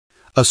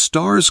A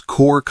star's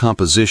core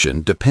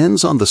composition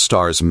depends on the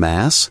star's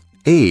mass,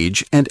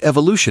 age, and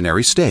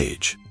evolutionary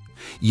stage.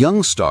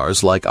 Young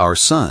stars like our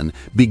Sun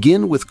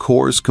begin with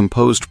cores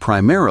composed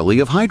primarily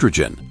of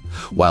hydrogen,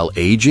 while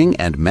aging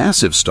and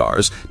massive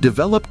stars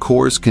develop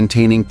cores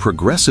containing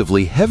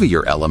progressively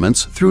heavier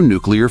elements through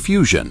nuclear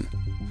fusion.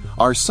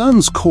 Our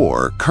Sun's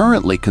core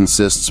currently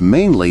consists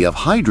mainly of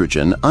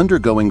hydrogen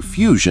undergoing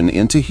fusion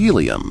into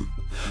helium.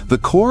 The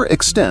core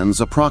extends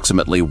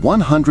approximately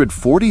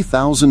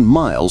 140,000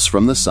 miles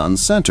from the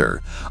Sun's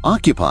center,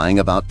 occupying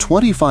about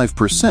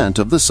 25%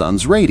 of the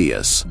Sun's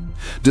radius.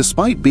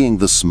 Despite being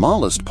the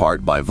smallest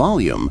part by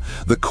volume,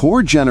 the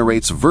core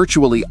generates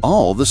virtually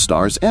all the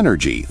star's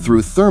energy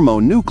through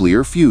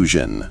thermonuclear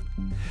fusion.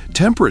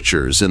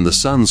 Temperatures in the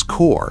Sun's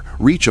core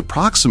reach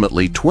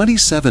approximately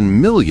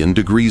 27 million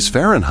degrees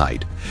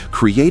Fahrenheit,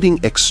 creating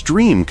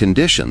extreme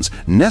conditions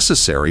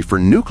necessary for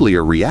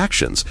nuclear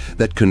reactions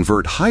that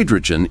convert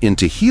hydrogen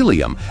into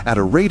helium at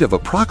a rate of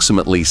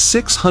approximately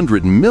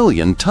 600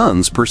 million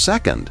tons per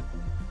second.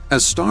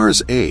 As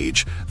stars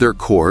age, their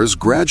cores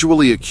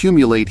gradually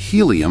accumulate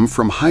helium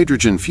from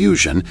hydrogen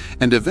fusion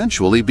and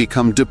eventually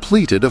become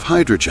depleted of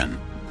hydrogen.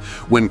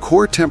 When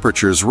core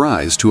temperatures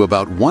rise to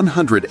about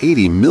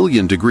 180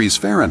 million degrees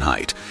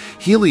Fahrenheit,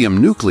 helium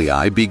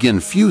nuclei begin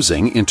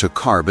fusing into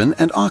carbon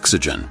and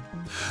oxygen.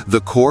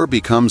 The core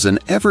becomes an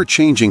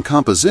ever-changing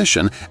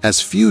composition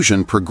as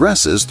fusion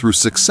progresses through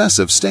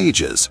successive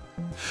stages.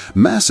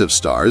 Massive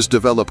stars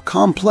develop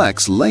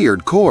complex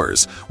layered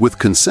cores with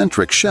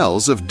concentric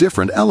shells of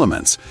different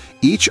elements,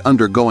 each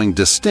undergoing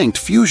distinct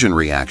fusion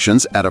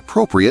reactions at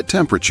appropriate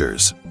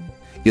temperatures.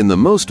 In the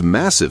most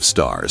massive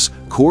stars,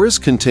 cores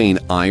contain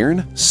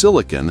iron,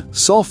 silicon,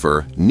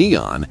 sulfur,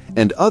 neon,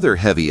 and other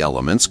heavy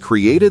elements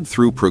created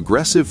through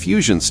progressive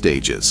fusion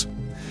stages.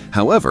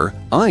 However,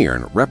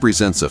 iron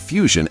represents a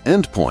fusion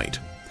endpoint.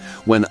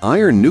 When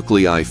iron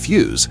nuclei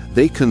fuse,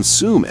 they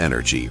consume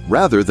energy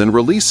rather than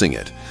releasing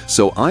it,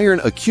 so iron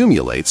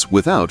accumulates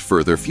without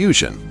further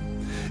fusion.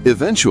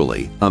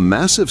 Eventually, a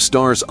massive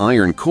star's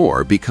iron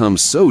core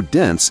becomes so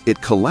dense it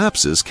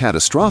collapses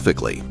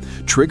catastrophically,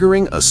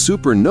 triggering a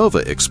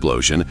supernova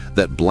explosion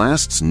that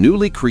blasts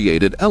newly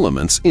created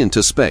elements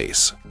into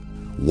space.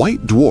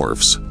 White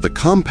dwarfs, the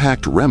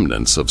compact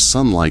remnants of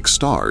Sun-like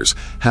stars,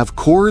 have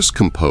cores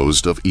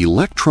composed of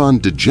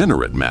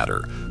electron-degenerate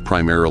matter,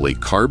 primarily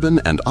carbon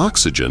and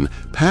oxygen,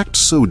 packed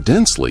so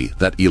densely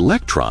that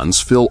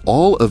electrons fill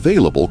all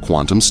available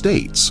quantum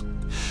states.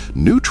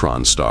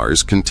 Neutron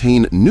stars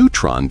contain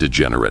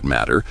neutron-degenerate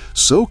matter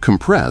so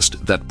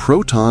compressed that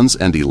protons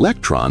and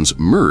electrons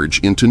merge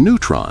into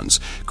neutrons,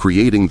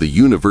 creating the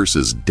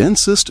universe's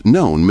densest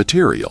known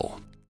material.